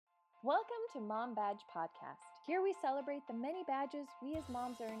Welcome to Mom Badge Podcast. Here we celebrate the many badges we as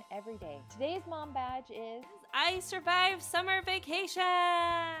moms earn every day. Today's mom badge is I survived summer vacation!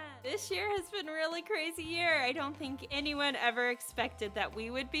 This year has been a really crazy year. I don't think anyone ever expected that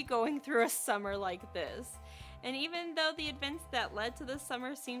we would be going through a summer like this. And even though the events that led to this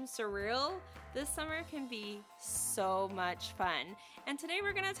summer seem surreal, this summer can be so much fun. And today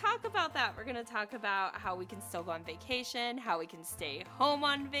we're going to talk about that. We're going to talk about how we can still go on vacation, how we can stay home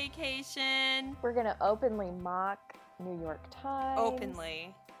on vacation. we're going to openly mock New York Times.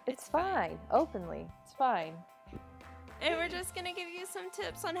 Openly. It's fine. Openly. It's fine. And we're just going to give you some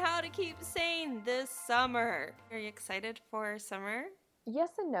tips on how to keep sane this summer. Are you excited for summer? Yes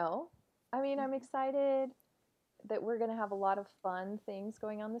and no. I mean, I'm excited that we're going to have a lot of fun things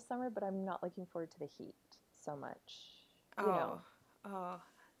going on this summer, but I'm not looking forward to the heat so much. Oh,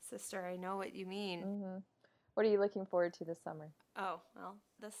 sister, I know what you mean. Mm-hmm. What are you looking forward to this summer? Oh, well,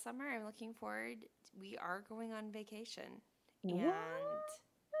 this summer I'm looking forward. We are going on vacation. What? And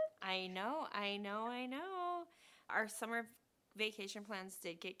I know. Our summer vacation plans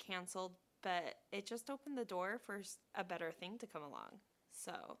did get canceled, but it just opened the door for a better thing to come along.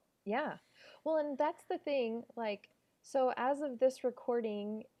 So, Yeah. Well, and that's the thing, so as of this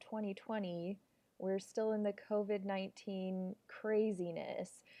recording, 2020, we're still in the COVID-19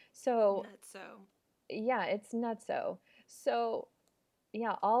 craziness. So, not so. yeah, it's nutso. So,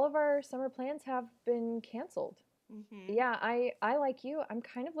 yeah, all of our summer plans have been canceled. Mm-hmm. Yeah, I like you, I'm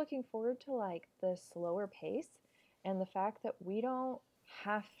kind of looking forward to the slower pace and the fact that we don't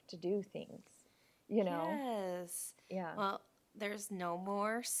have to do things, Yes. Yeah. Well, there's no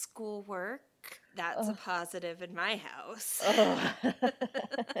more schoolwork. That's a positive in my house.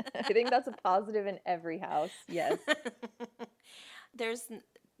 I think that's a positive in every house. Yes. There's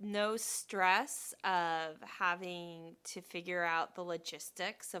no stress of having to figure out the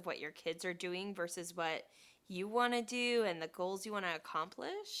logistics of what your kids are doing versus what you want to do and the goals you want to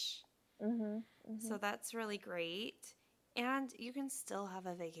accomplish. Mm-hmm. Mm-hmm. So that's really great. And you can still have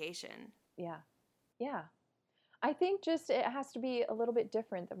a vacation. Yeah. Yeah. I think just it has to be a little bit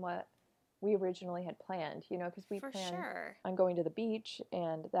different than what we originally had planned, because we For planned sure. on going to the beach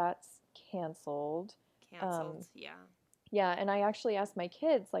and that's canceled. Canceled, yeah. Yeah, and I actually asked my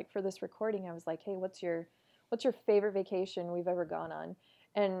kids, for this recording, I was like, hey, what's your favorite vacation we've ever gone on?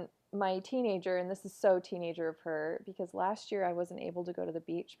 And my teenager, and this is so teenager of her, because last year I wasn't able to go to the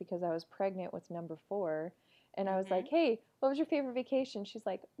beach because I was pregnant with number 4. And I was like, hey, what was your favorite vacation? She's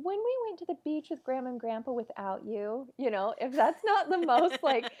like, when we went to the beach with Grandma and Grandpa without you. If that's not the most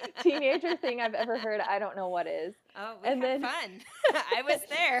teenager thing I've ever heard, I don't know what is. Oh, we had fun. I was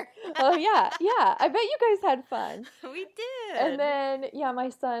there. Oh, yeah. I bet you guys had fun. We did. And then, yeah, my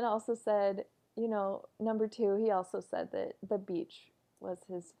son also said, number 2, he also said that the beach was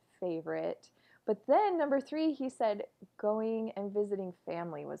his favorite. But then number 3, he said going and visiting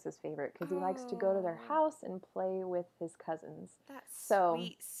family was his favorite because he likes to go to their house and play with his cousins. That's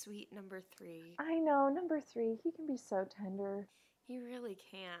sweet number 3. I know, number 3, he can be so tender. He really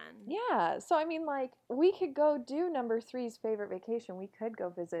can. Yeah, so I mean, we could go do number 3's favorite vacation. We could go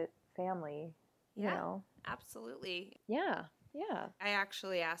visit family, Absolutely. Yeah. I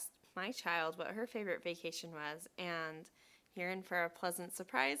actually asked my child what her favorite vacation was, and you're in for a pleasant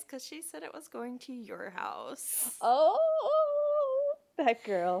surprise because she said it was going to your house. Oh, that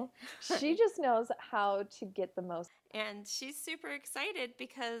girl. She just knows how to get the most. And she's super excited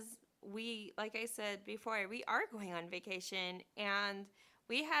because we, like I said before, we are going on vacation, and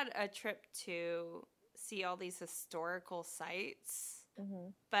we had a trip to see all these historical sites,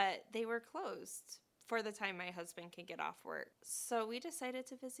 but they were closed for the time my husband can get off work. So we decided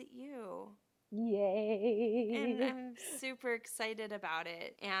to visit you. Yay. And I'm super excited about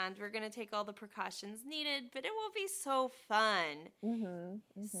it. And we're going to take all the precautions needed, but it will be so fun.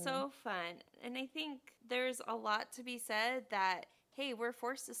 So fun. And I think there's a lot to be said that, hey, we're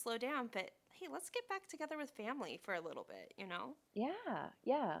forced to slow down, but hey, let's get back together with family for a little bit,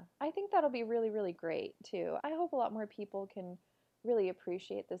 Yeah. I think that'll be really, really great, too. I hope a lot more people can really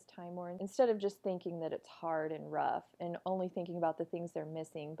appreciate this time more instead of just thinking that it's hard and rough and only thinking about the things they're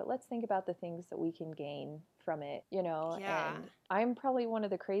missing. But let's think about the things that we can gain from it, Yeah. And I'm probably one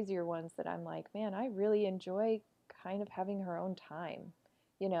of the crazier ones that I'm like, man, I really enjoy kind of having her own time,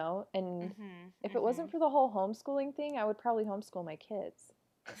 and if it wasn't for the whole homeschooling thing, I would probably homeschool my kids.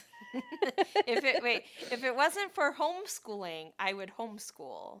 If it wasn't for homeschooling, I would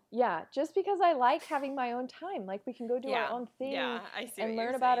homeschool. Yeah, just because I like having my own time. We can go do our own thing I see and what learn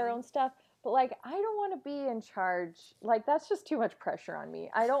you're about our saying. own stuff. But like, I don't want to be in charge. Like, that's just too much pressure on me.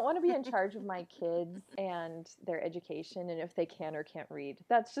 I don't want to be in charge of my kids and their education and if they can or can't read.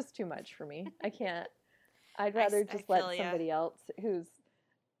 That's just too much for me. I can't. I'd rather I just feel let ya. somebody else who's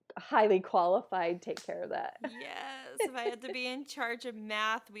highly qualified take care of that. Yes, if I had to be in charge of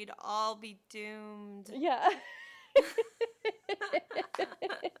math, we'd all be doomed. Yeah.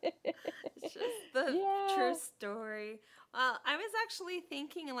 It's just the Yeah. true story. Well, I was actually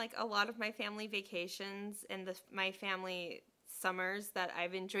thinking like a lot of my family vacations and my family summers that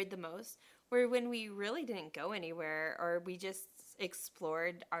I've enjoyed the most were when we really didn't go anywhere or we just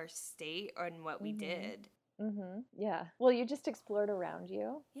explored our state and what we did. Yeah. Well, you just explored around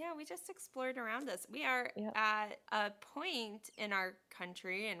you. Yeah, we just explored around us. We are Yep. at a point in our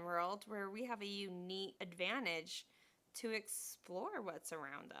country and world where we have a unique advantage to explore what's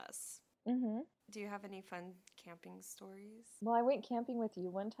around us. Do you have any fun camping stories? Well, I went camping with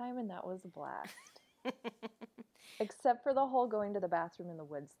you one time and that was a blast. Except for the whole going to the bathroom in the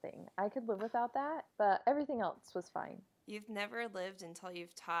woods thing. I could live without that, but everything else was fine. You've never lived until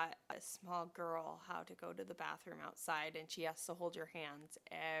you've taught a small girl how to go to the bathroom outside and she has to hold your hands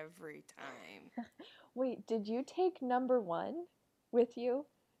every time. Wait, did you take number 1 with you?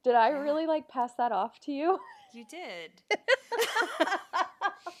 Did I really like pass that off to you? You did.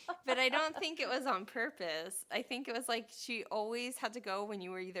 But I don't think it was on purpose. I think it was like she always had to go when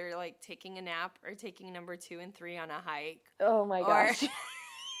you were either like taking a nap or taking number 2 and 3 on a hike. Oh my gosh.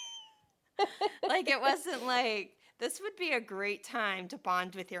 Like it wasn't like, this would be a great time to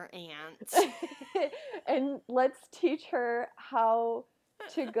bond with your aunt. And let's teach her how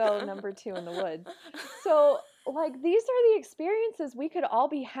to go number 2 in the woods. So, like, these are the experiences we could all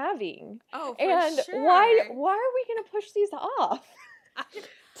be having. Oh, for and sure. why are we going to push these off?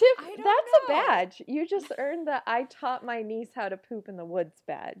 Tiff, that's a badge. You just earned the I taught my niece how to poop in the woods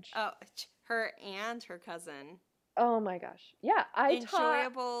badge. Oh, her and her cousin. Oh my gosh. Yeah,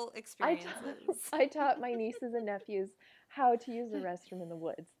 enjoyable experiences. I taught my nieces and nephews how to use the restroom in the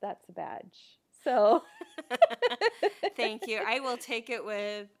woods. That's a badge. So thank you. I will take it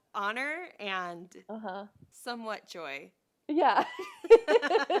with honor and somewhat joy. Yeah.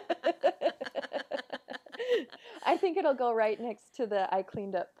 I think it'll go right next to the I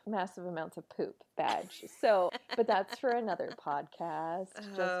cleaned up massive amounts of poop badge. So, but that's for another podcast.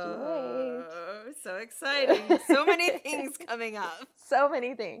 Just you wait. So exciting. So many things coming up. So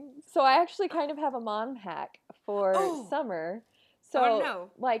many things. So I actually kind of have a mom hack for summer. So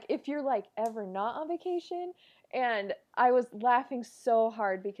like if you're like ever not on vacation, and I was laughing so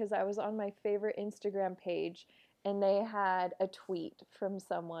hard because I was on my favorite Instagram page and they had a tweet from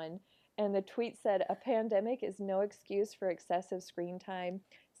someone. And the tweet said, "A pandemic is no excuse for excessive screen time.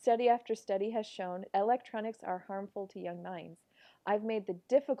 Study after study has shown electronics are harmful to young minds. I've made the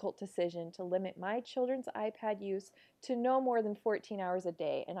difficult decision to limit my children's iPad use to no more than 14 hours a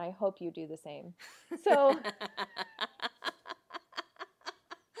day, and I hope you do the same." So,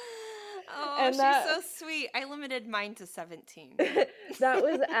 and she's so sweet. I limited mine to 17. That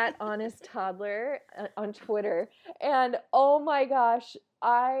was at Honest Toddler on Twitter. And oh my gosh,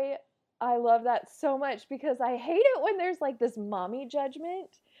 I love that so much because I hate it when there's like this mommy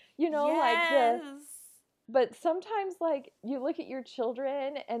judgment, you know, but sometimes like you look at your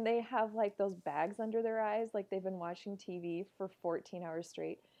children and they have like those bags under their eyes, like they've been watching TV for 14 hours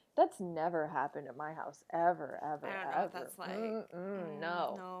straight. That's never happened at my house, ever. I don't know what that's like.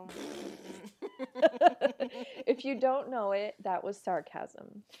 No. If you don't know it, that was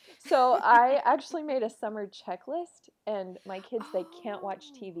sarcasm. So I actually made a summer checklist, and my kids, they can't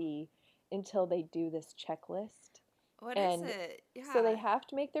watch TV until they do this checklist. What is it? Yeah. So they have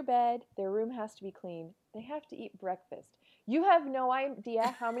to make their bed, their room has to be clean, they have to eat breakfast. You have no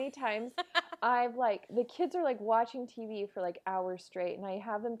idea how many times I've like, the kids are like watching TV for like hours straight and I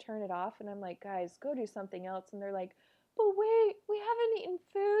have them turn it off and I'm like, guys, go do something else. And they're like, but wait, we haven't eaten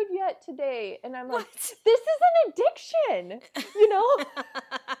food yet today. And I'm like, this is an addiction, you know?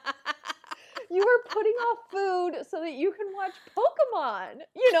 You are putting off food so that you can watch Pokemon,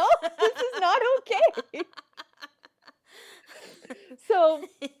 you know? This is not okay. So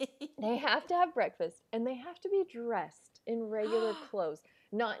they have to have breakfast and they have to be dressed in regular clothes,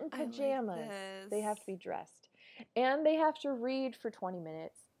 not in pajamas. They have to be dressed. And they have to read for 20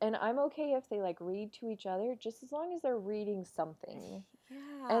 minutes. And I'm okay if they like read to each other, just as long as they're reading something. Yeah.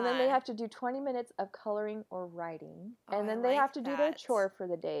 And then they have to do 20 minutes of coloring or writing. And then they have to do their chore for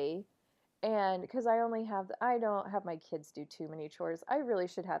the day. And because I don't have my kids do too many chores. I really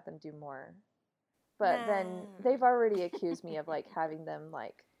should have them do more. But then they've already accused me of like having them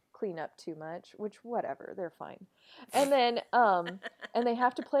like clean up too much, which whatever, they're fine. And then and they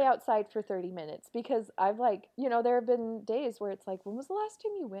have to play outside for 30 minutes because I've like, there have been days where it's like, when was the last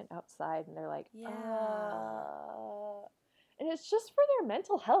time you went outside? And they're like, Yeah. and it's just for their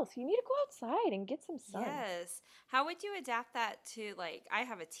mental health. You need to go outside and get some sun. Yes. How would you adapt that to, like, I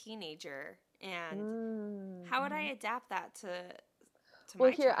have a teenager, and how would I adapt that to Well,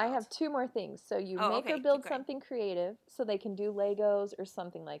 my here I child? have two more things. So you Oh, make okay. or Keep build going. something creative so they can do Legos or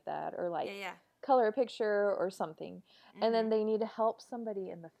something like that, or Yeah, like yeah. color a picture or something. And then Mm-hmm. they need to help somebody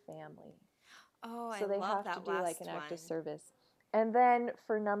in the family. Oh, I So they love have to that do like an last act of one. service. And then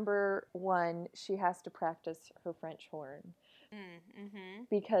for number 1, she has to practice her French horn Mm-hmm.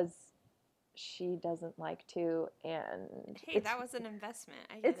 because she doesn't like to, and Hey, that was an investment.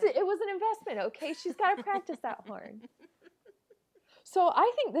 I get it was an investment, okay? She's got to practice that horn. So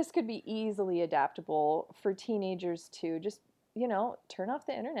I think this could be easily adaptable for teenagers too. Just, turn off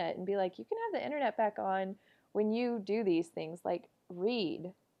the internet and be like, you can have the internet back on when you do these things, like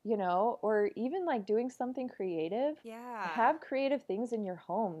read, or even like doing something creative. Yeah. Have creative things in your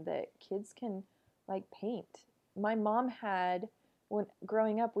home that kids can like paint. My mom had, when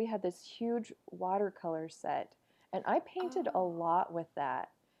growing up, we had this huge watercolor set, and I painted a Oh, lot with that.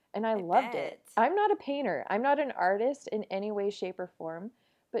 And I I loved it. bet. I'm not a painter. I'm not an artist in any way, shape, or form,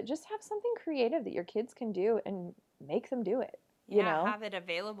 but just have something creative that your kids can do and make them do it, Yeah, have it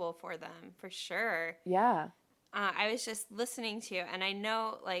available for them for sure. Yeah. I was just listening to you, and I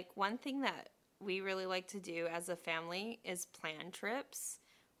know, like, one thing that we really like to do as a family is plan trips.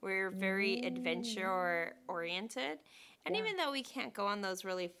 We're very Mm. adventure oriented. And Yeah. even though we can't go on those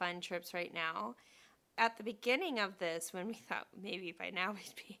really fun trips right now, at the beginning of this, when we thought maybe by now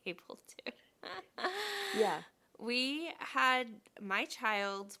we'd be able to, Yeah. we had my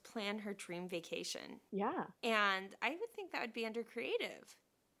child plan her dream vacation. Yeah. And I would think that would be under creative.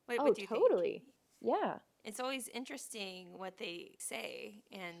 What Oh, do you think? totally. Yeah. It's always interesting what they say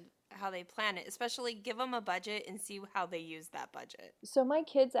and how they plan it, especially give them a budget and see how they use that budget. So my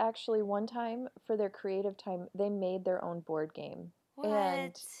kids actually one time for their creative time, they made their own board game.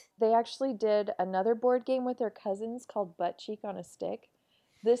 And What? they actually did another board game with their cousins called Butt Cheek on a Stick.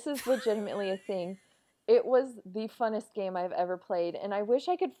 This is legitimately a thing. It was the funnest game I've ever played, and I wish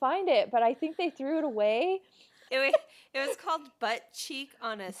I could find it, but I think they threw it away. It was called Butt Cheek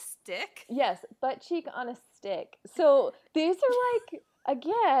on a Stick? Yes, Butt Cheek on a Stick. So these are like,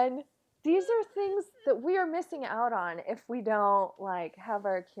 again, these are things that we are missing out on if we don't like have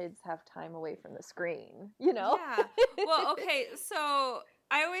our kids have time away from the screen, Yeah. Well, okay, so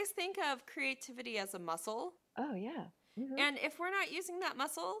I always think of creativity as a muscle. Oh, yeah. Mm-hmm. And if we're not using that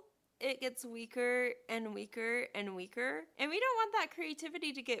muscle, it gets weaker and weaker and weaker. And we don't want that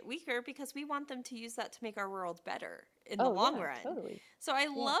creativity to get weaker because we want them to use that to make our world better in the long run. Totally. So I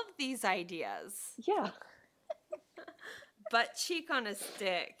love these ideas. Yeah. Butt Cheek on a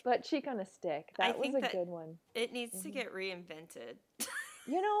Stick. Butt Cheek on a Stick. That was a good one. It needs to get reinvented.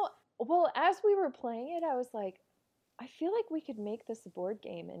 Well, as we were playing it, I was like, I feel like we could make this a board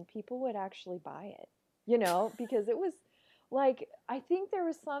game and people would actually buy it, because it was like, I think there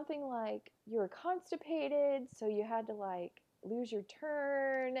was something like you were constipated, so you had to like lose your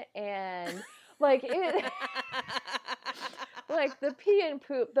turn, and like it, like the pee and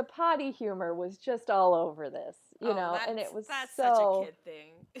poop, the potty humor was just all over this, and it was that's so, such a kid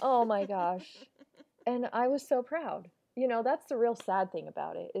thing. Oh my gosh. And I was so proud. That's the real sad thing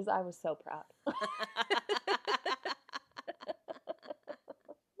about it, is I was so proud.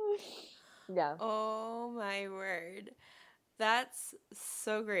 Yeah. Oh my word. That's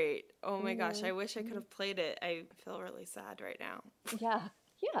so great. Oh my gosh, I wish I could have played it. I feel really sad right now. Yeah.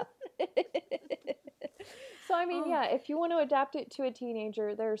 Yeah. So, I mean, yeah, if you want to adapt it to a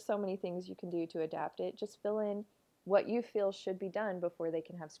teenager, there are so many things you can do to adapt it. Just fill in what you feel should be done before they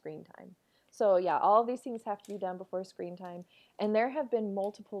can have screen time. So, yeah, all of these things have to be done before screen time. And there have been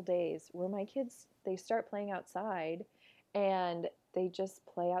multiple days where my kids, they start playing outside and they just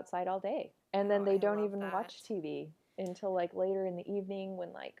play outside all day. And then they don't even watch TV until like later in the evening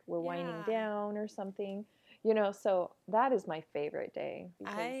when like we're winding down or something. So that is my favorite day.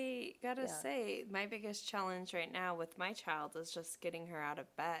 I gotta say, my biggest challenge right now with my child is just getting her out of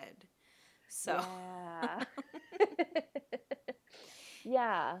bed. So. Yeah.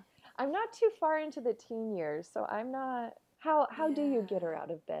 Yeah. I'm not too far into the teen years, so I'm not. How do you get her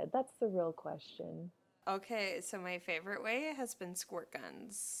out of bed? That's the real question. Okay, so my favorite way has been squirt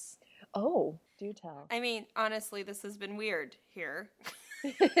guns. Oh, do tell. I mean, honestly, this has been weird here.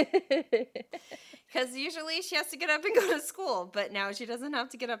 Because usually she has to get up and go to school, but now she doesn't have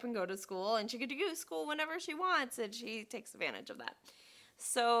to get up and go to school, and she can do school whenever she wants, and she takes advantage of that.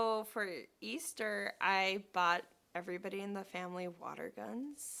 So for Easter, I bought everybody in the family water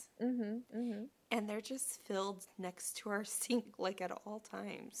guns. And they're just filled next to our sink, like at all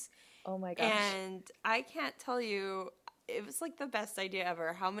times. Oh my gosh. And I can't tell you, it was like the best idea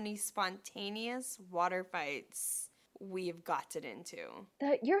ever, how many spontaneous water fights we've gotten into.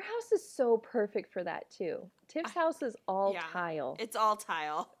 Your house is so perfect for that too. Tiff's house is all Yeah. tile. It's all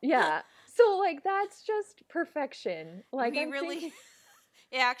tile. Yeah. So like that's just perfection. Like We I'm really, thinking,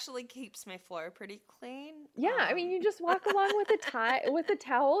 it actually keeps my floor pretty clean. yeah, I mean you just walk along with a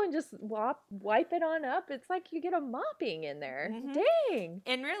towel and just wipe it on up. It's like you get a mopping in there. Dang.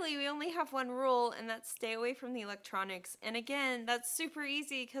 And really, we only have one rule, and that's stay away from the electronics. And again, that's super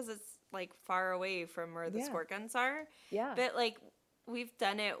easy because it's like far away from where the squirt guns are. Yeah. But like we've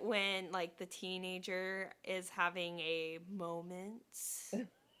done it when like the teenager is having a moment.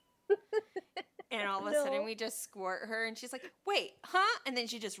 And all of a sudden we just squirt her and she's like, wait, huh? And then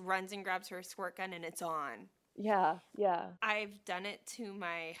she just runs and grabs her squirt gun and it's on. Yeah, yeah. I've done it to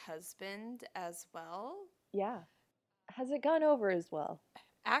my husband as well. Yeah. Has it gone over as well?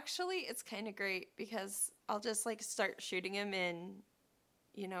 Actually, it's kind of great because I'll just like start shooting him in,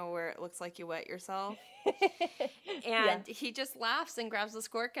 you know, where it looks like you wet yourself. And he just laughs and grabs the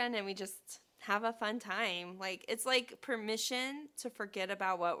squirt gun and we just have a fun time. Like, it's like permission to forget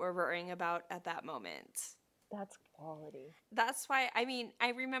about what we're worrying about at that moment. That's quality. That's why, I mean, I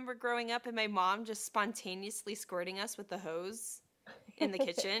remember growing up and my mom just spontaneously squirting us with the hose in the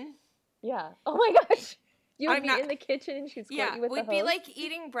kitchen. Yeah. Oh my gosh. You would be in the kitchen and she'd squirt you with the hose? We'd be like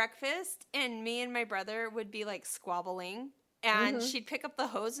eating breakfast and me and my brother would be like squabbling and she'd pick up the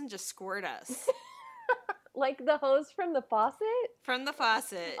hose and just squirt us. Like the hose from the faucet? From the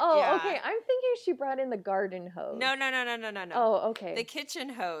faucet. Oh, yeah. Okay. I'm thinking she brought in the garden hose. No. Oh, okay. The kitchen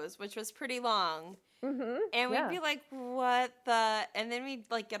hose, which was pretty long. Mm-hmm. And we'd be like, what the? And then we'd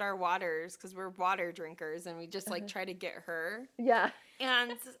like get our waters because we're water drinkers and we just like try to get her. Yeah.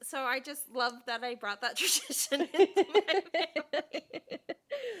 And so I just love that I brought that tradition into my family.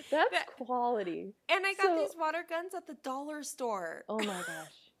 That's quality. And I got these water guns at the dollar store. Oh my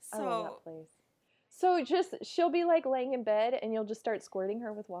gosh. So, I love that place. So she'll be like laying in bed and you'll just start squirting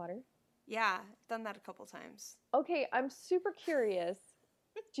her with water? Yeah, I've done that a couple times. Okay, I'm super curious.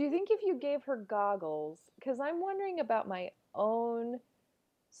 Do you think if you gave her goggles, because I'm wondering about my own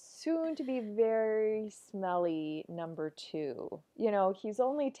soon to be very smelly number 2. You know, he's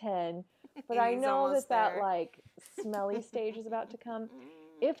only 10, but I know that like smelly stage is about to come.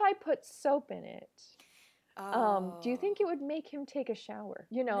 If I put soap in it, do you think it would make him take a shower?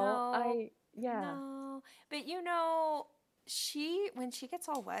 You know, No, but you know, when she gets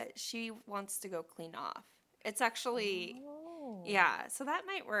all wet, she wants to go clean off. It's actually, so that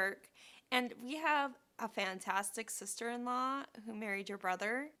might work. And we have a fantastic sister-in-law who married your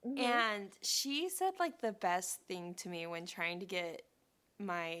brother. And she said like the best thing to me when trying to get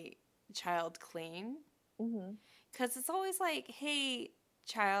my child clean. Because it's always like, hey,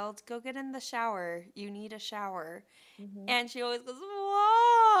 child, go get in the shower. You need a shower. And she always goes,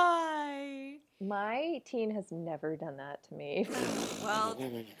 why? My teen has never done that to me. Well,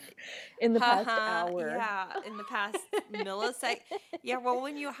 in the past hour. Yeah, in the past millisecond. Yeah, well,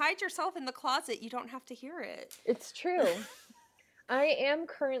 when you hide yourself in the closet, you don't have to hear it. It's true. I am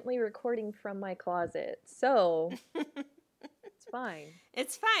currently recording from my closet, so it's fine.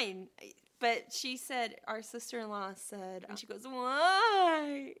 It's fine. But she said, our sister-in-law said, and she goes,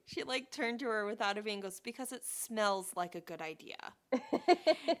 why? She like turned to her without a and goes, because it smells like a good idea.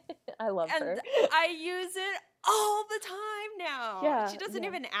 I love her. And I use it all the time now. Yeah, she doesn't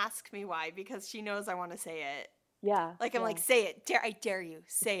even ask me why because she knows I want to say it. Yeah. Like I'm like, say it. I dare you.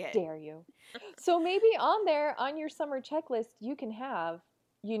 Say it. Dare you. So maybe on there, on your summer checklist, you can have,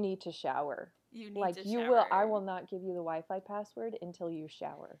 you need to shower. You need to shower. Will. I will not give you the Wi-Fi password until you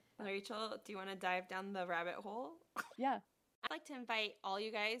shower. Rachel, do you want to dive down the rabbit hole? Yeah. I'd like to invite all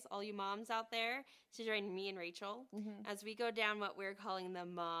you guys, all you moms out there, to join me and Rachel as we go down what we're calling the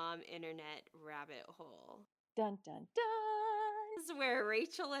mom internet rabbit hole. Dun, dun, dun. This is where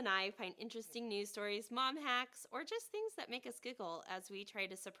Rachel and I find interesting news stories, mom hacks, or just things that make us giggle as we try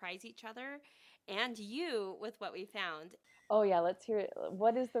to surprise each other and you with what we found. Oh yeah, let's hear it.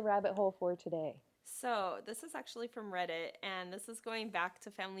 What is the rabbit hole for today? So this is actually from Reddit, and this is going back to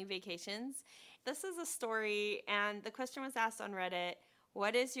family vacations. This is a story, and the question was asked on Reddit,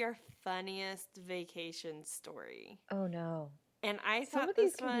 what is your funniest vacation story? Oh no. And I thought some of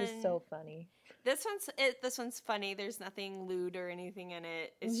this these can be so funny. This one's funny. There's nothing lewd or anything in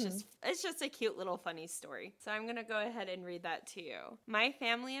it. It's just a cute little funny story. So I'm going to go ahead and read that to you. My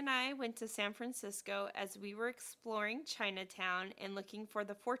family and I went to San Francisco as we were exploring Chinatown and looking for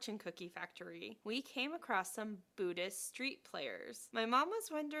the fortune cookie factory. We came across some Buddhist street players. My mom was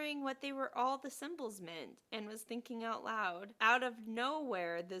wondering what they were all the symbols meant and was thinking out loud. Out of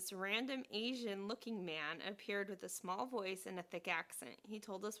nowhere, this random Asian looking man appeared with a small voice and a thick accent. He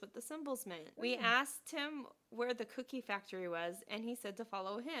told us what the symbols meant. We asked him where the cookie factory was, and he said to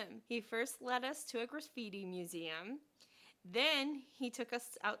follow him. He first led us to a graffiti museum. Then he took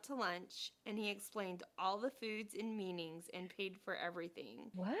us out to lunch, and he explained all the foods and meanings and paid for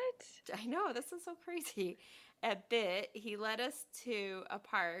everything. What? I know, this is so crazy. A bit, he led us to a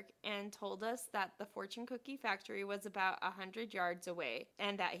park and told us that the fortune cookie factory was about 100 yards away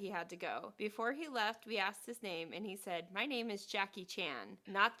and that he had to go. Before he left, we asked his name, and he said, "My name is Jackie Chan,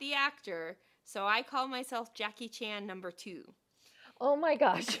 not the actor, so I call myself Jackie Chan number 2. Oh my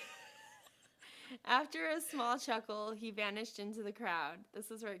gosh. After a small chuckle, he vanished into the crowd. This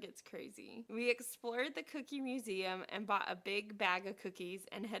is where it gets crazy. We explored the cookie museum and bought a big bag of cookies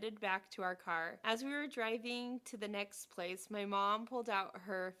and headed back to our car. As we were driving to the next place, my mom pulled out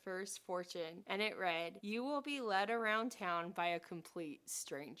her first fortune, and it read, "You will be led around town by a complete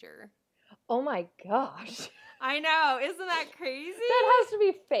stranger." Oh my gosh. I know. Isn't that crazy? That has to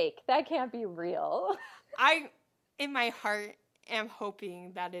be fake. That can't be real. In my heart, am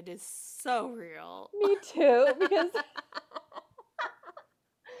hoping that it is so real. Me too, because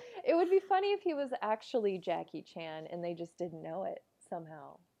it would be funny if he was actually Jackie Chan and they just didn't know it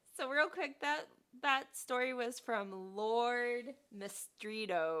somehow. So real quick, that story was from Lord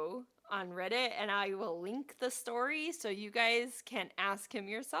Mistrito on Reddit, and I will link the story so you guys can ask him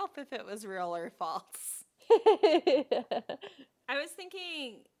yourself if it was real or false. I was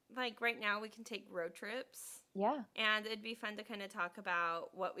thinking, like, right now we can take road trips. Yeah. And it'd be fun to kind of talk about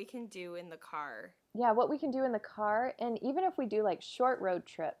what we can do in the car. Yeah, what we can do in the car, and even if we do like short road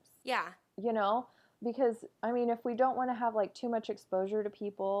trips. Yeah. You know, because I mean, if we don't want to have like too much exposure to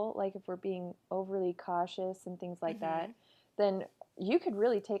people, like if we're being overly cautious and things like that, then you could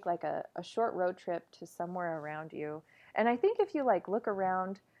really take like a short road trip to somewhere around you. And I think if you like look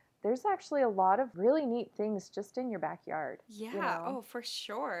around, there's actually a lot of really neat things just in your backyard. Yeah. You know? Oh, for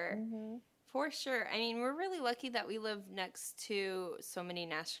sure. For sure. I mean, we're really lucky that we live next to so many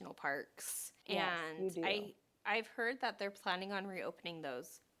national parks. Yes, and you do. I've heard that they're planning on reopening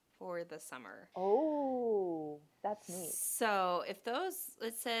those for the summer. Oh, that's neat. So if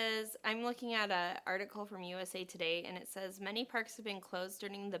it says, I'm looking at an article from USA Today, and it says many parks have been closed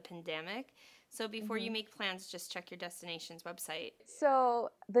during the pandemic. So before you make plans, just check your destination's website. So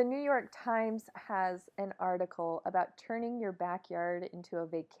the New York Times has an article about turning your backyard into a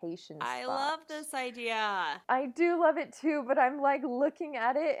vacation spot. I love this idea. I do love it too, but I'm like looking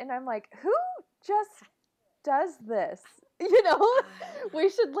at it and I'm like, who just does this? You know, we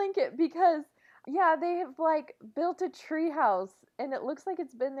should link it because, yeah, they have like built a tree house and it looks like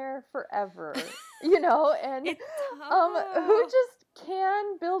it's been there forever, you know, and who just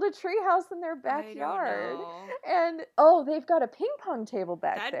can build a tree house in their backyard? And they've got a ping pong table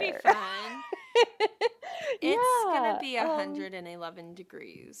back there. That'd be fun. It's gonna be 111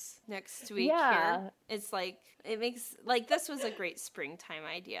 degrees next week here. It's like, it makes, like, this was a great springtime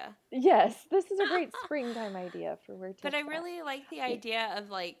idea. Yes, this is a great springtime idea for where to. But I really like the idea of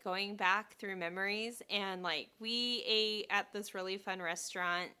like going back through memories, and like we ate at this really fun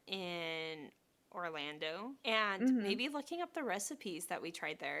restaurant in Orlando, and maybe looking up the recipes that we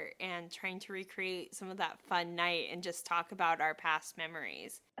tried there and trying to recreate some of that fun night and just talk about our past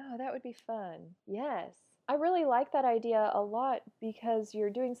memories. Oh, that would be fun. Yes. I really like that idea a lot because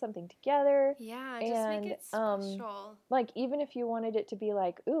you're doing something together. Yeah, just make it special. Like, even if you wanted it to be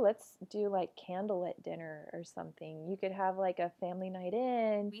like, ooh, let's do like candlelit dinner or something. You could have like a family night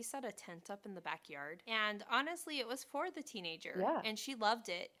in. We set a tent up in the backyard, and honestly, it was for the teenager. Yeah. And she loved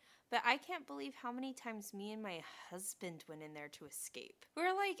it. But I can't believe how many times me and my husband went in there to escape. We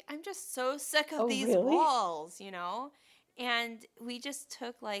were like, I'm just so sick of these walls, you know? And we just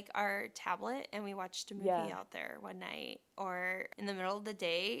took like our tablet and we watched a movie out there one night, or in the middle of the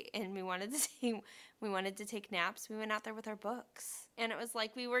day, and we wanted to take naps. We went out there with our books, and it was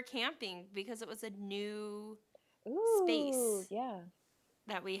like we were camping because it was a new space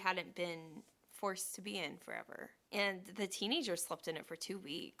that we hadn't been forced to be in forever. And the teenager slept in it for 2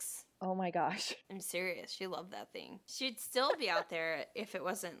 weeks. Oh my gosh. I'm serious. She loved that thing. She'd still be out there if it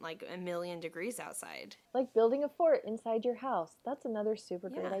wasn't like 1,000,000 degrees outside. Like building a fort inside your house. That's another super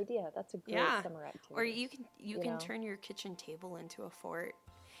great idea. That's a great summer activity. Or you can turn your kitchen table into a fort.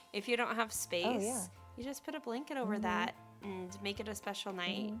 If you don't have space, yeah. you just put a blanket over that and make it a special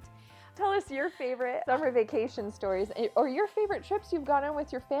night. Tell us your favorite summer vacation stories or your favorite trips you've gone on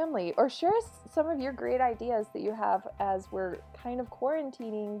with your family, or share us some of your great ideas that you have as we're kind of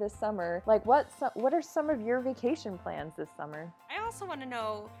quarantining this summer. Like what are some of your vacation plans this summer? I also want to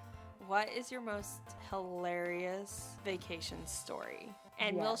know, what is your most hilarious vacation story?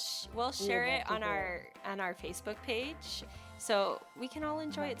 And we'll share it on our Facebook page, so we can all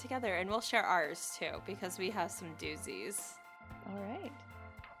enjoy it together, and we'll share ours too, because we have some doozies. All right.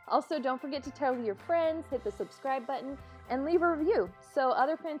 Also, don't forget to tell your friends, hit the subscribe button, and leave a review so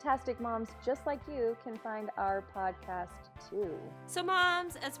other fantastic moms just like you can find our podcast too. So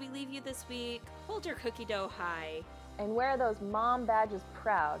moms, as we leave you this week, hold your cookie dough high. And wear those mom badges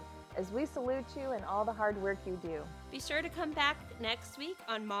proud as we salute you and all the hard work you do. Be sure to come back next week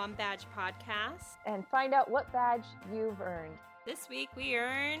on Mom Badge Podcast and find out what badge you've earned. This week we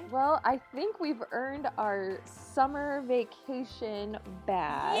earned... Well, I think we've earned our summer vacation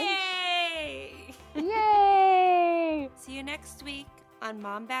badge. Yay! Yay! See you next week on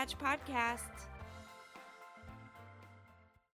Mom Badge Podcast.